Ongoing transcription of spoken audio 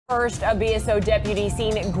First, a BSO deputy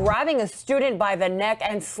seen grabbing a student by the neck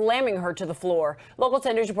and slamming her to the floor. Local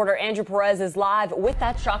 10 News reporter Andrew Perez is live with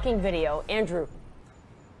that shocking video. Andrew.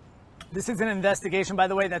 This is an investigation, by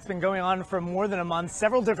the way, that's been going on for more than a month.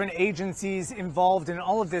 Several different agencies involved in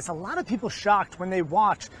all of this. A lot of people shocked when they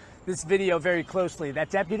watched this video very closely. That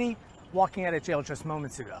deputy walking out of jail just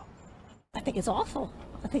moments ago. I think it's awful.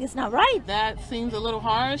 I think it's not right. That seems a little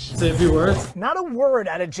harsh. Say a few words. Not a word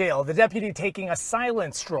out of jail. The deputy taking a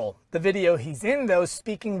silent stroll. The video he's in, though,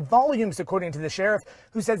 speaking volumes, according to the sheriff,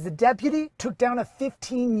 who says the deputy took down a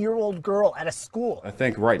 15-year-old girl at a school. I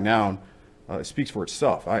think right now it speaks for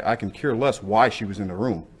itself. I can care less why she was in the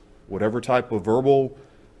room. Whatever type of verbal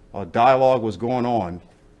dialogue was going on,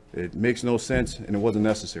 it makes no sense and it wasn't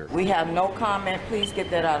necessary. We have no comment. Please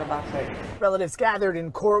get that out of our face. Relatives gathered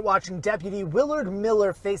in court watching Deputy Willard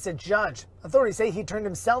Miller face a judge. Authorities say he turned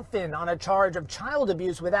himself in on a charge of child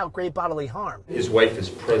abuse without great bodily harm. His wife is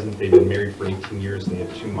present. They've been married for 18 years and they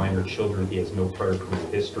have 2 minor children. He has no prior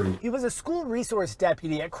criminal history. He was a school resource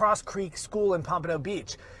deputy at Cross Creek School in Pompano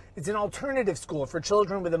Beach. It's an alternative school for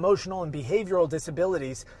children with emotional and behavioral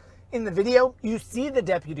disabilities. In the video, you see the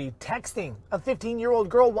deputy texting. A 15-year-old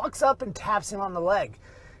girl walks up and taps him on the leg.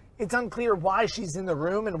 It's unclear why she's in the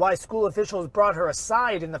room and why school officials brought her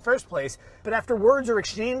aside in the first place, but after words are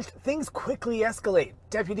exchanged, things quickly escalate.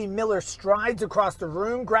 Deputy Miller strides across the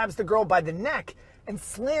room, grabs the girl by the neck, and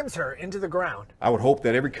slams her into the ground. I would hope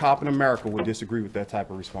that every cop in America would disagree with that type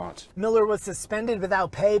of response. Miller was suspended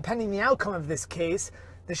without pay pending the outcome of this case.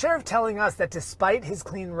 The sheriff telling us that despite his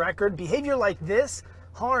clean record, behavior like this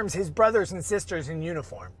harms his brothers and sisters in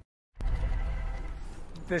uniform.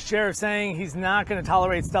 The sheriff saying he's not going to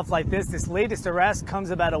tolerate stuff like this. This latest arrest comes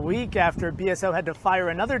about a week after BSO had to fire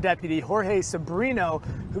another deputy, Jorge Sobrino,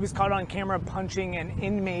 who was caught on camera punching an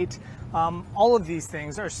inmate. All of these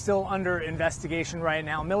things are still under investigation right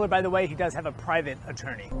now. Miller, by the way, he does have a private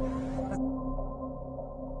attorney.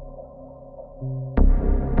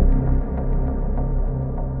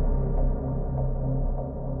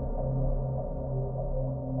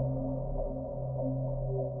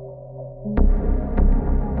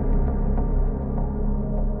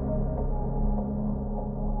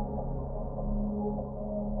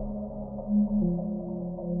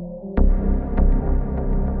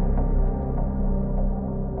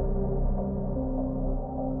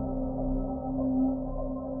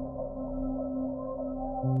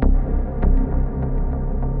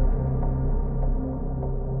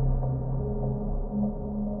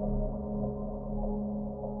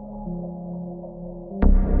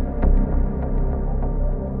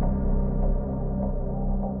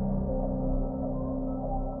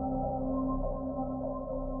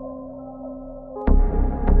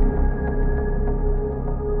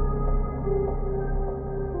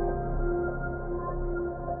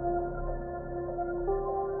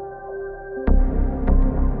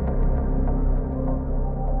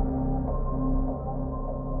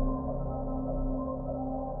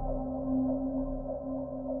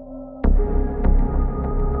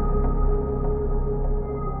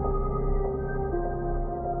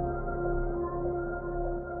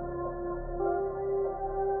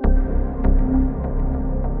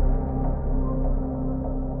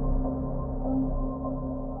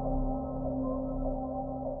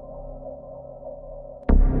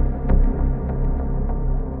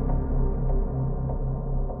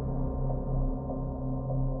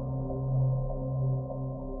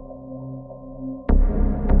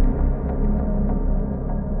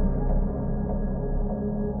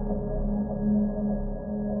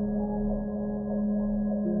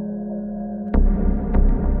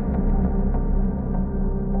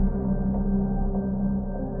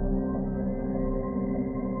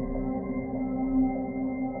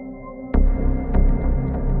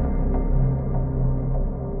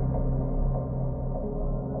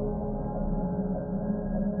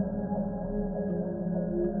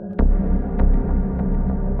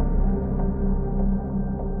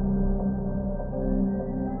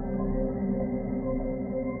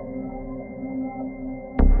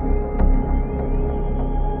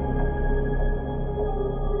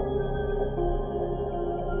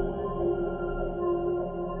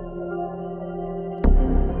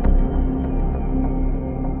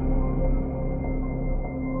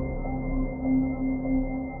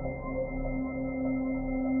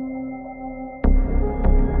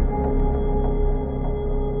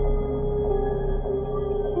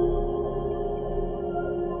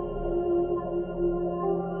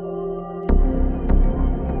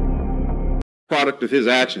 Product of his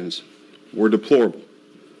actions were deplorable.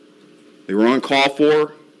 They were uncalled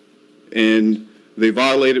for, and they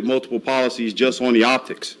violated multiple policies just on the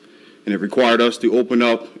optics. and it required us to open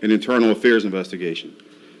up an internal affairs investigation.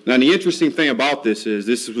 Now, the interesting thing about this is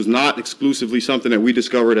this was not exclusively something that we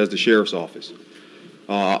discovered as the Sheriff's Office.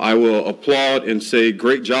 I will applaud and say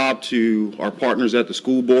great job to our partners at the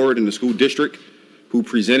school board and the school district who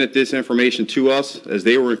presented this information to us as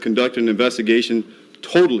they were conducting an investigation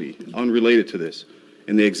totally unrelated to this.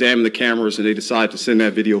 And they examined the cameras and they decided to send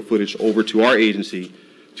that video footage over to our agency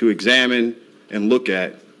to examine and look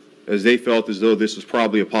at, as they felt as though this was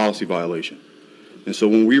probably a policy violation. And so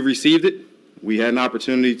when we received it, we had an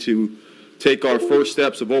opportunity to take our first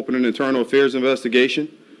steps of opening an internal affairs investigation.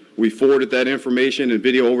 We forwarded that information and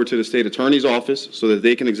video over to the state attorney's office so that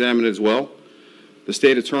they can examine it as well. The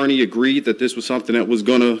state attorney agreed that this was something that was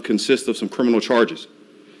going to consist of some criminal charges.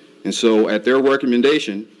 And so at their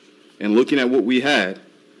recommendation and looking at what we had,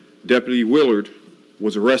 Deputy Willard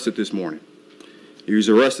was arrested this morning. He was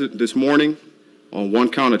arrested this morning on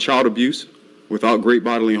one count of child abuse without great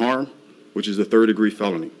bodily harm, which is a third-degree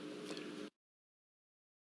felony.